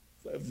Pittsburgh.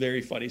 A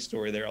very funny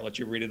story there. I'll let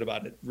you read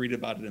about it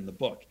in the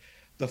book.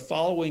 The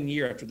following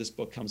year after this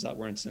book comes out,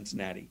 we're in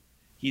Cincinnati.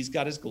 He's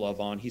got his glove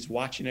on. He's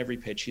watching every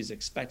pitch. He's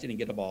expecting to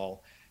get a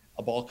ball.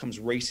 A ball comes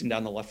racing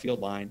down the left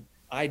field line.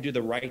 I do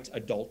the right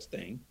adult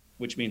thing,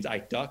 which means I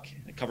duck,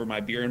 I cover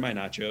my beer and my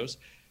nachos.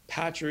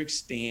 Patrick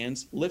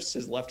stands, lifts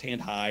his left hand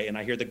high, and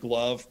I hear the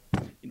glove,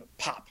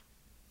 pop.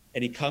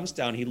 And he comes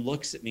down, he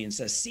looks at me and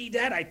says, see,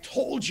 Dad, I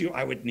told you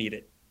I would need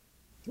it.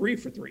 3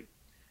 for 3.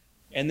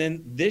 And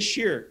then this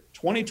year,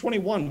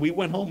 2021, we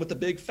went home with the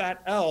big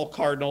fat L,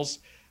 Cardinals,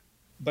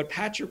 but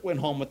Patrick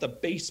went home with a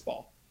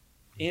baseball.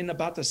 In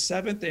about the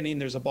 7th inning,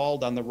 there's a ball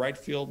down the right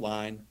field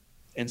line.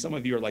 And some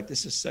of you are like,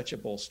 this is such a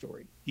bull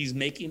story. He's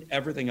making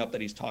everything up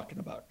that he's talking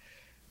about.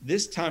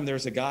 This time,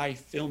 there's a guy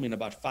filming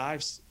about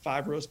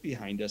five rows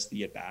behind us,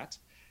 the at-bat.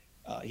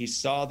 He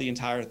saw the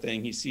entire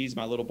thing. He sees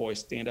my little boy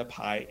stand up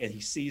high, and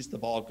he sees the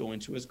ball go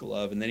into his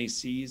glove. And then he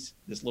sees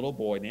this little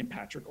boy named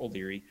Patrick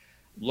O'Leary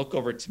look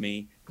over to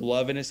me,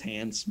 glove in his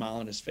hand, smile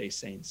on his face,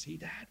 saying, see,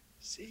 Dad,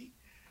 see?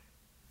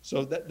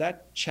 So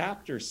that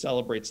chapter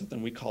celebrates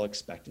something we call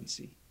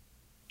expectancy.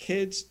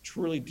 Kids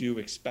truly do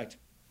expect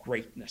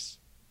greatness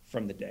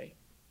from the day,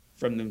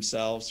 from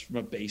themselves, from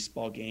a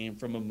baseball game,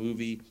 from a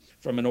movie,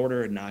 from an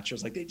order of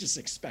nachos. Like, they just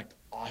expect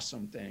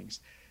awesome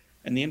things.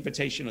 And the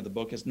invitation of the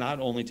book is not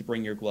only to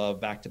bring your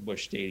glove back to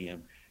Busch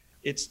Stadium,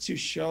 it's to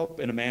show up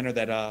in a manner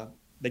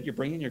that you're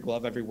bringing your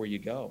glove everywhere you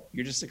go.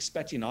 You're just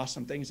expecting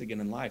awesome things again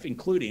in life,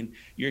 including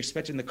you're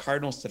expecting the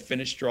Cardinals to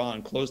finish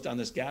strong, close down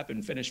this gap,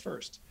 and finish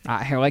first.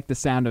 I like the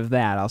sound of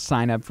that. I'll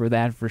sign up for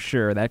that for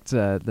sure. That's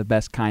the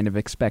best kind of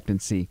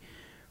expectancy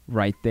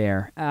right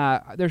there.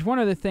 There's one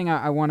other thing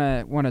I want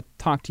to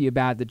talk to you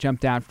about that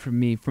jumped out from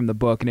me from the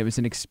book, and it was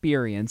an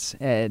experience.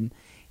 And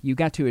you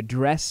got to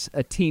address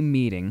a team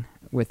meeting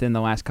within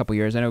the last couple of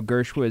years. I know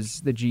Gersh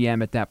was the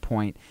GM at that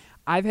point.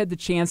 I've had the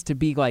chance to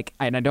be like,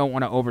 and I don't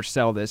want to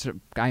oversell this,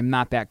 I'm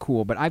not that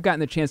cool, but I've gotten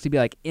the chance to be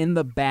like in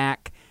the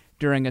back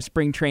during a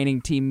spring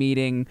training team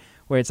meeting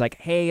where it's like,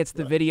 hey, it's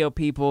the video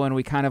people, and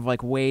we kind of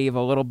like wave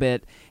a little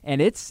bit,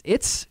 and it's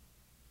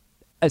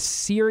a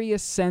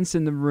serious sense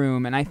in the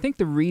room. And I think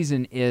the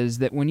reason is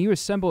that when you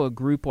assemble a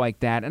group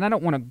like that, and I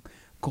don't want to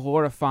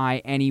glorify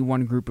any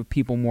one group of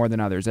people more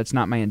than others. That's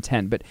not my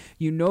intent. But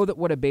you know that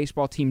what a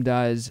baseball team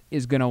does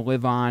is going to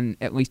live on,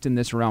 at least in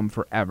this realm,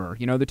 forever.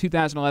 You know, the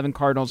 2011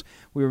 Cardinals,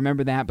 we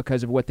remember that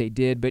because of what they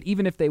did. But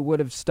even if they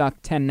would have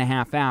stuck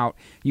 10.5 out,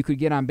 you could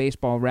get on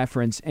Baseball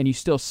Reference and you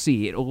still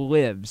see it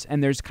lives.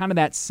 And there's kind of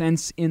that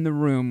sense in the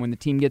room when the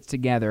team gets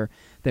together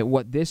that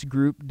what this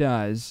group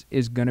does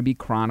is going to be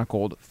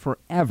chronicled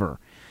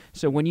forever.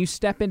 So when you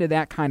step into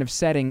that kind of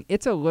setting,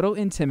 it's a little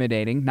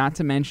intimidating, not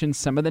to mention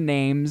some of the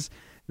names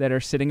that are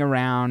sitting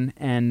around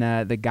and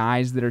the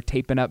guys that are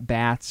taping up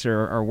bats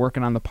or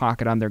working on the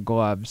pocket on their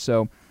gloves.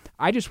 So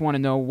I just want to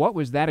know, what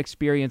was that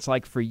experience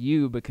like for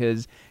you?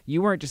 Because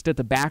you weren't just at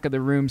the back of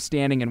the room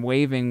standing and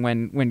waving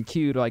when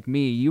cued like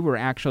me. You were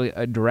actually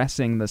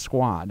addressing the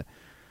squad.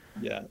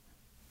 Yeah.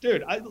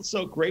 Dude,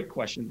 so great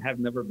question. Have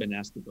never been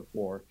asked it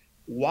before.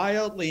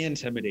 Wildly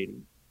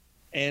intimidating.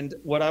 And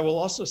what I will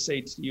also say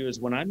to you is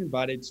when I'm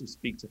invited to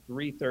speak to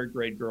 3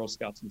 third-grade Girl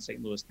Scouts in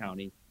St. Louis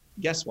County,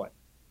 guess what?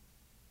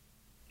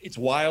 It's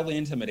wildly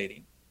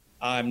intimidating.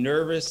 I'm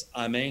nervous.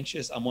 I'm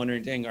anxious. I'm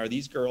wondering, dang, are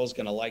these girls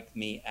going to like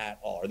me at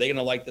all? Are they going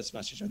to like this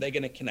message? Are they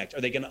going to connect? Are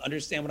they going to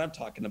understand what I'm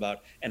talking about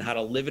and how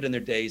to live it in their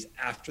days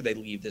after they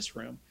leave this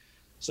room?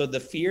 So the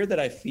fear that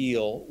I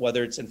feel,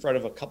 whether it's in front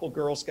of a couple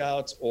Girl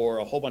Scouts or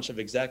a whole bunch of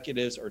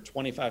executives or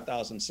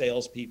 25,000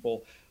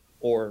 salespeople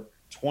or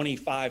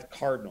 25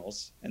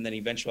 Cardinals, and then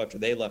eventually after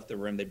they left the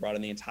room, they brought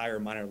in the entire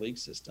minor league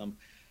system,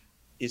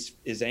 is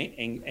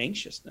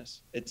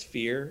anxiousness. It's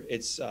fear.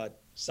 It's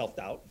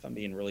self-doubt, if I'm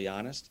being really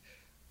honest.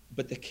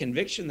 But the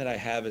conviction that I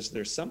have is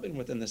there's something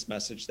within this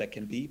message that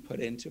can be put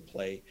into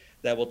play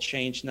that will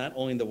change not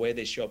only the way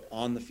they show up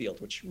on the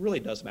field, which really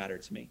does matter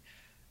to me,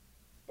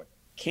 but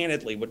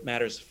candidly, what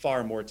matters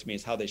far more to me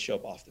is how they show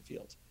up off the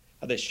field,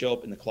 how they show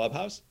up in the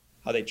clubhouse,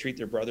 how they treat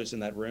their brothers in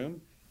that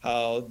room,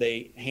 how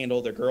they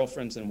handle their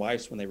girlfriends and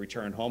wives when they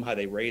return home, how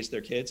they raise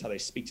their kids, how they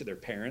speak to their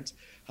parents,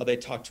 how they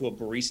talk to a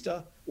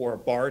barista or a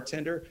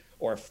bartender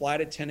or a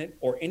flight attendant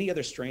or any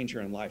other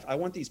stranger in life. I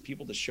want these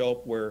people to show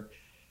up where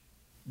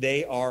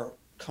they are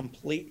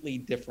completely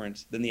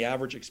different than the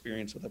average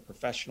experience with a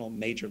professional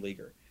major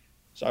leaguer.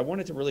 So I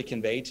wanted to really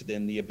convey to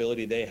them the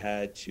ability they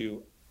had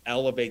to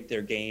elevate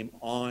their game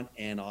on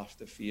and off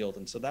the field.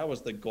 And so that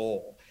was the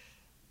goal.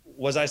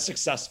 Was I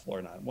successful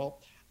or not?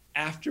 Well,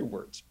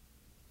 afterwards,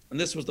 and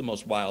this was the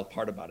most wild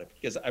part about it,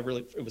 because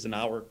it was an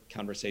hour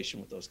conversation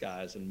with those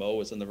guys, and Mo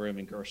was in the room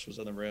and Gersh was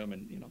in the room,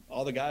 and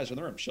all the guys are in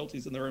the room,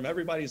 Schulte's in the room,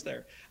 everybody's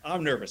there.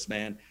 I'm nervous,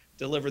 man.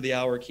 Deliver the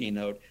hour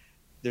keynote.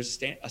 There's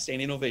a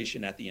standing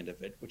ovation at the end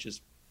of it, which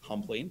is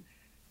humbling.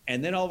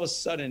 And then all of a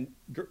sudden,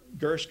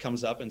 Gersh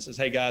comes up and says,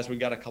 hey guys, we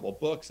got a couple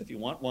books. If you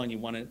want one, you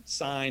want it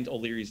signed,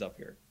 O'Leary's up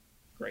here.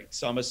 Great.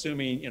 So I'm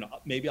assuming,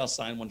 maybe I'll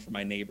sign one for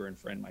my neighbor and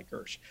friend, Mike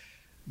Gersh.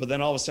 But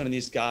then all of a sudden,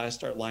 these guys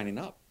start lining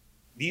up.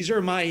 These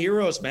are my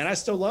heroes, man. I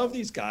still love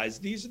these guys.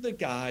 These are the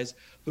guys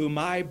who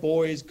my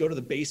boys go to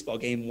the baseball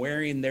game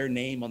wearing their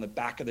name on the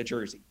back of the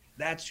jersey.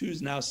 That's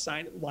who's now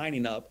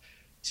lining up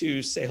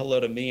to say hello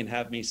to me and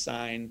have me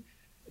sign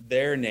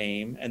their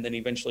name and then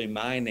eventually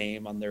my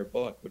name on their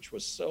book, which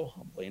was so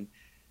humbling.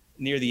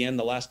 Near the end,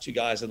 the last two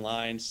guys in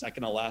line,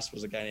 second to last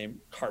was a guy named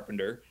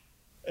Carpenter.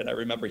 And I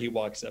remember he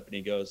walks up and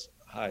he goes,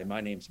 hi,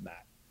 my name's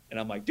Matt. And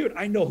I'm like, dude,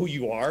 I know who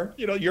you are.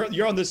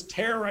 You're on this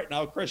tear right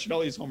now, crushing all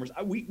these homers.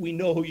 We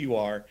know who you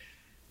are.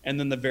 And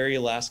then the very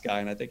last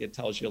guy, and I think it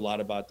tells you a lot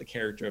about the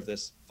character of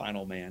this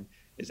final man,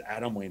 is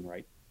Adam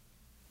Wainwright.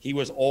 He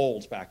was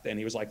old back then.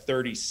 He was like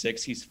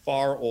 36. He's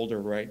far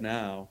older right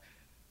now.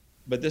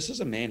 But this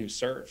is a man who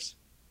serves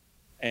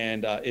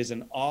and is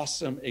an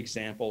awesome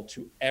example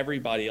to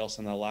everybody else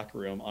in the locker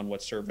room on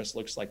what service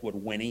looks like, what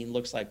winning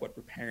looks like, what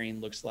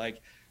preparing looks like,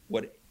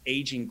 what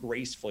aging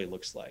gracefully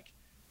looks like,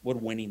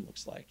 what winning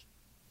looks like.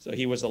 So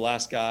he was the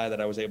last guy that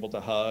I was able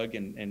to hug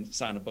and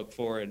sign a book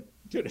for. And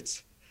dude,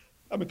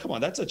 come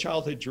on, that's a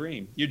childhood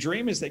dream. Your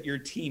dream is that your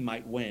team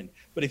might win.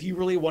 But if you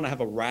really want to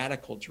have a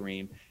radical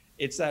dream,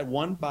 it's that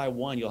one by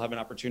one, you'll have an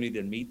opportunity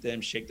to meet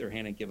them, shake their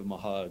hand and give them a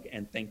hug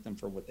and thank them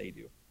for what they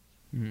do.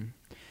 Mm-hmm.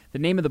 The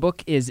name of the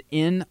book is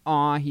In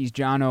Awe. He's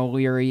John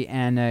O'Leary,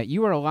 and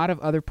you are a lot of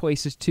other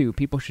places too.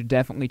 People should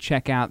definitely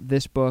check out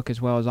this book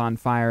as well as On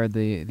Fire,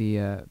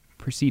 the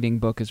preceding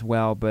book as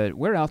well. But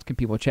where else can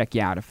people check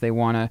you out if they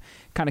want to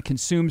kind of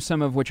consume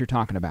some of what you're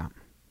talking about?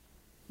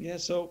 Yeah,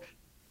 so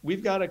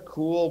we've got a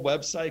cool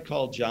website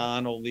called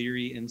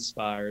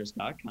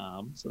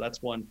JohnO'LearyInspires.com. So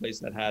that's one place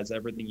that has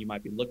everything you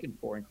might be looking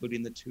for,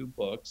 including the two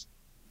books.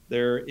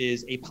 There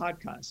is a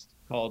podcast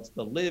called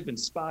the Live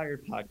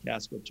Inspired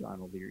Podcast with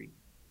John O'Leary.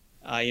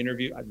 I've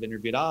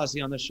interviewed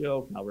Ozzie on the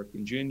show, Cal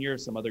Ripken Jr.,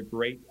 some other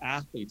great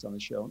athletes on the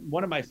show.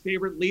 One of my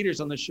favorite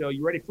leaders on the show,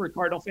 you ready for it,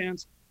 Cardinal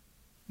fans?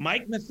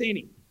 Mike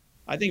Matheny.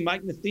 I think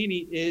Mike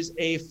Matheny is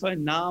a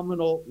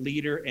phenomenal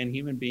leader and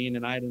human being,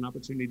 and I had an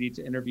opportunity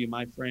to interview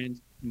my friend,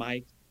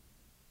 Mike.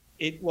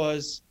 It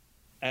was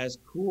as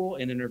cool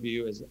an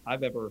interview as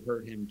I've ever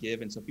heard him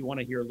give. And so if you want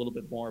to hear a little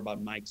bit more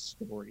about Mike's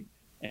story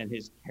and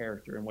his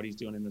character and what he's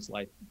doing in his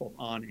life, both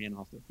on and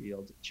off the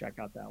field, check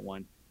out that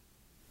one.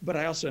 But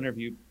I also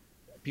interviewed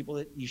people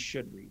that you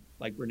should read,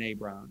 like Brene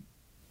Brown,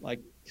 like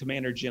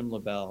Commander Jim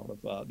Lavelle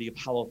of the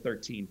Apollo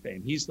 13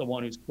 fame. He's the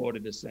one who's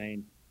quoted as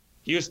saying,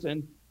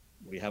 Houston,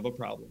 we have a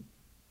problem.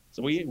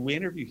 So we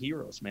interview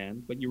heroes,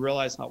 man, but you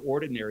realize how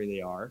ordinary they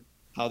are,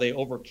 how they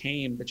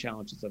overcame the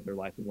challenges of their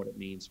life and what it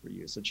means for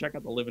you. So check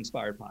out the Live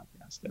Inspired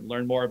podcast and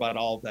learn more about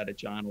all of that at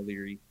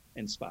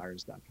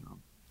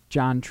JohnO'LearyInspires.com.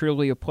 John,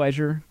 truly a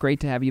pleasure. Great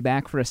to have you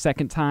back for a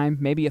second time,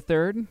 maybe a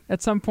third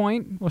at some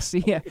point. We'll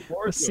see.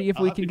 We'll see if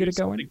we can get it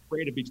going.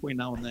 Creative between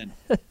now and then.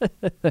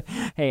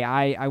 Hey,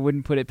 I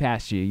wouldn't put it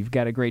past you. You've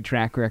got a great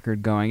track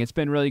record going. It's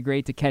been really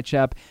great to catch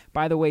up.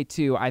 By the way,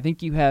 too, I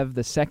think you have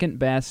the second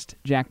best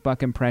Jack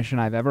Buck impression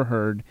I've ever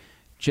heard,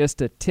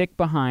 just a tick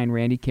behind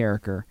Randy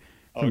Carricker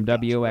from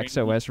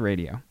WXOS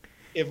Radio.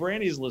 If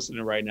Randy's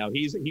listening right now,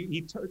 he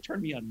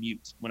turned me on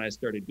mute when I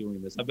started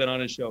doing this. I've been on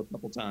his show a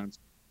couple times.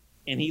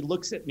 And he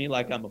looks at me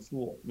like I'm a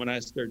fool when I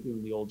start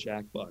doing the old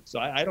Jack Buck.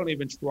 So I don't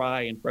even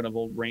try in front of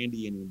old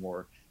Randy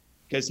anymore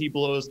because he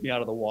blows me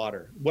out of the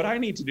water. What I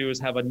need to do is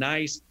have a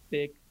nice,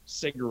 thick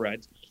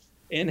cigarette,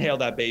 inhale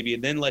that baby,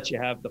 and then let you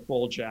have the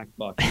full Jack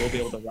Buck. We'll be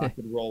able to rock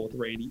and roll with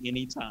Randy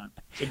anytime.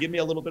 So give me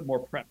a little bit more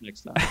prep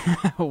next time.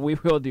 We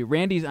will do.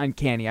 Randy's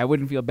uncanny. I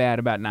wouldn't feel bad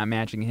about not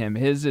matching him.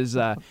 His is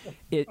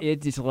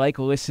it's like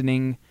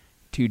listening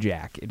to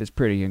Jack. It is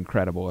pretty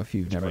incredible if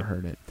you've never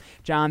heard it.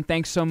 John,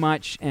 thanks so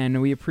much,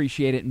 and we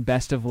appreciate it, and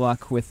best of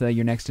luck with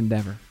your next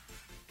endeavor.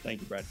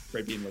 Thank you, Brad.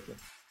 Great being with you.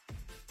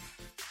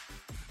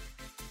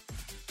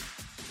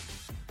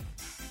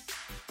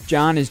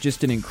 John is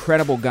just an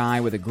incredible guy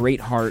with a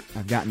great heart.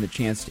 I've gotten the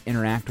chance to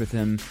interact with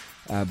him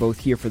both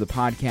here for the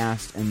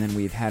podcast, and then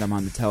we've had him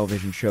on the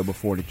television show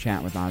before to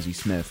chat with Ozzie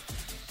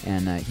Smith.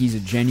 And he's a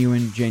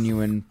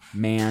genuine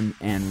man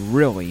and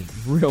really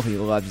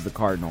loves the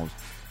Cardinals.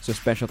 So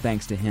special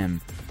thanks to him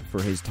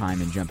for his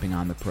time and jumping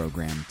on the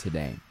program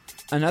today.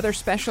 Another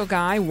special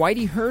guy,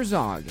 Whitey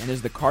Herzog. And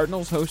as the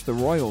Cardinals host the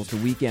Royals the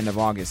weekend of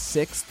August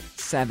 6th,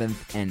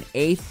 7th, and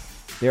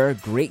 8th, there are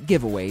great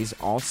giveaways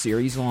all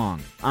series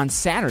long. On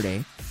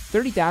Saturday,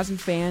 30,000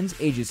 fans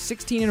ages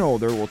 16 and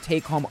older will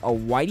take home a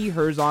Whitey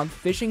Herzog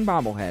fishing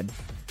bobblehead,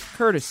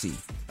 courtesy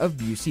of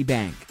Busey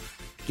Bank.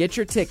 Get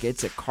your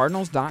tickets at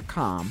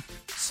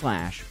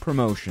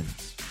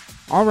cardinals.com/promotions.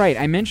 All right,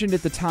 I mentioned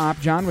at the top,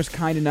 John was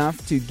kind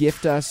enough to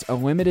gift us a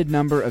limited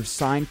number of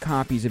signed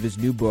copies of his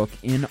new book,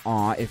 In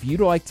Awe. If you'd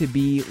like to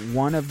be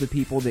one of the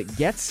people that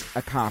gets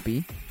a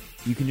copy,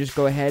 you can just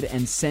go ahead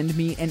and send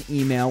me an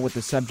email with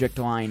the subject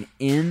line,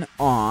 In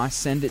Awe.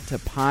 Send it to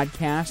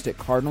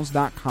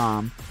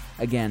podcast@cardinals.com.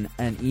 Again,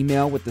 an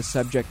email with the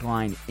subject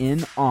line,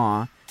 In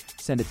Awe.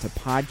 Send it to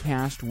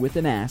podcast with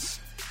an S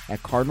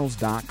at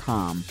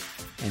cardinals.com,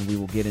 and we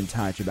will get in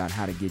touch about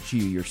how to get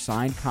you your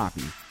signed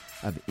copy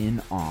of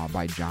In Awe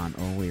by John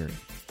O'Leary.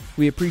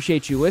 We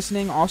appreciate you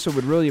listening. Also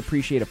would really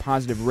appreciate a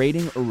positive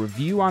rating or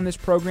review on this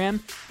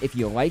program. If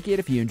you like it,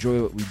 if you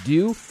enjoy what we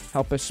do,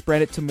 help us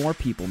spread it to more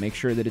people. Make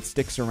sure that it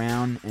sticks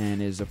around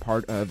and is a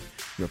part of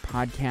your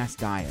podcast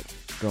diet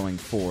going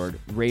forward.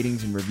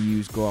 Ratings and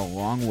reviews go a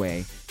long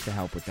way to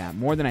help with that,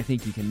 more than I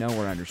think you can know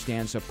or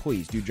understand, so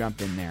please do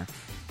jump in there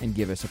and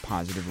give us a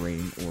positive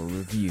rating or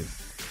review.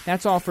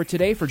 That's all for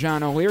today. For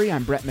John O'Leary,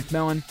 I'm Brett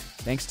McMillan.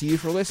 Thanks to you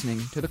for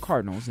listening to the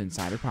Cardinals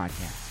Insider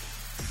Podcast.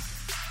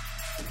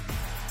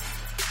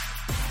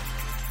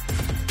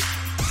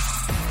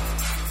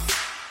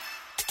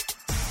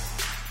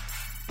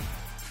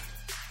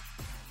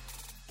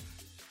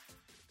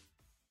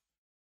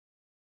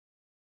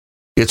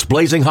 It's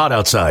blazing hot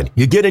outside.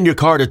 You get in your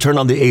car to turn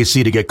on the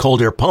AC to get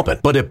cold air pumping,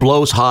 but it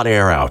blows hot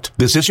air out.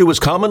 This issue is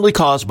commonly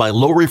caused by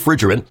low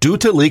refrigerant due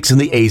to leaks in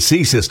the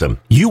AC system.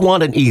 You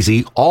want an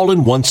easy,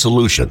 all-in-one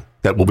solution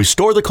that will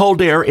restore the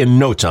cold air in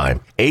no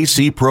time.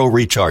 AC Pro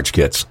Recharge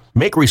Kits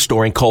make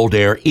restoring cold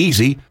air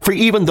easy for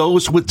even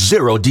those with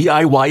zero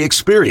DIY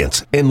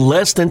experience in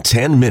less than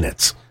 10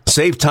 minutes.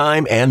 Save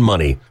time and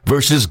money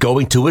versus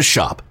going to a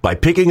shop by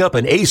picking up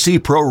an AC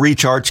Pro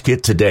Recharge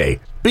Kit today.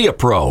 Be a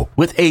pro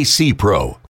with AC Pro.